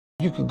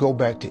You could go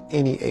back to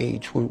any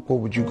age, what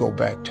would you go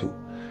back to?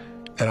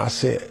 And I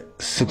said,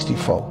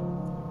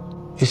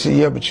 64. He said,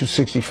 yeah, but you're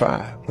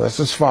 65. That's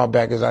as far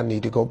back as I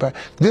need to go back.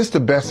 This is the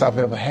best I've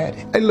ever had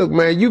it. Hey, look,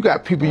 man, you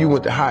got people you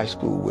went to high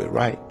school with,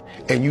 right?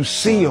 And you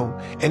see them,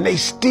 and they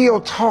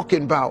still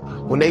talking about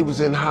when they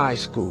was in high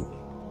school.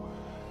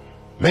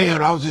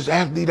 Man, I was this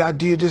athlete, I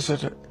did this.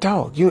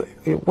 Dog,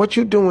 what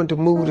you doing to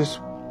move this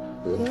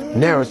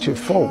narrative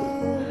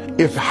forward?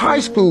 If high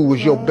school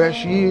was your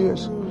best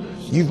years,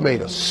 you've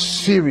made a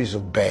series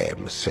of bad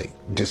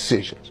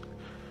decisions.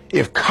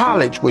 If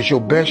college was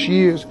your best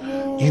years,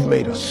 you've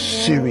made a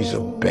series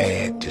of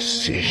bad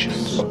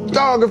decisions.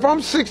 Dog, if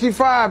I'm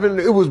 65 and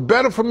it was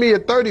better for me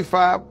at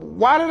 35,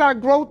 why did I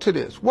grow to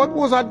this? What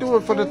was I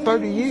doing for the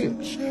 30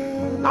 years?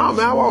 No,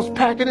 man, I was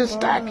packing and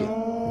stacking.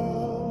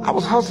 I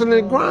was hustling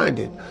and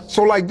grinding.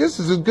 So like, this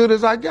is as good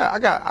as I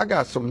got. I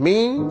got some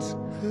means.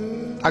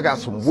 I got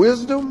some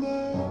wisdom.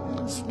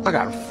 I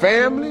got a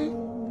family.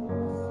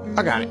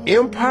 I got an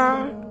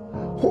empire.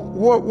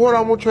 What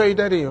I'm gonna trade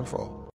that in for?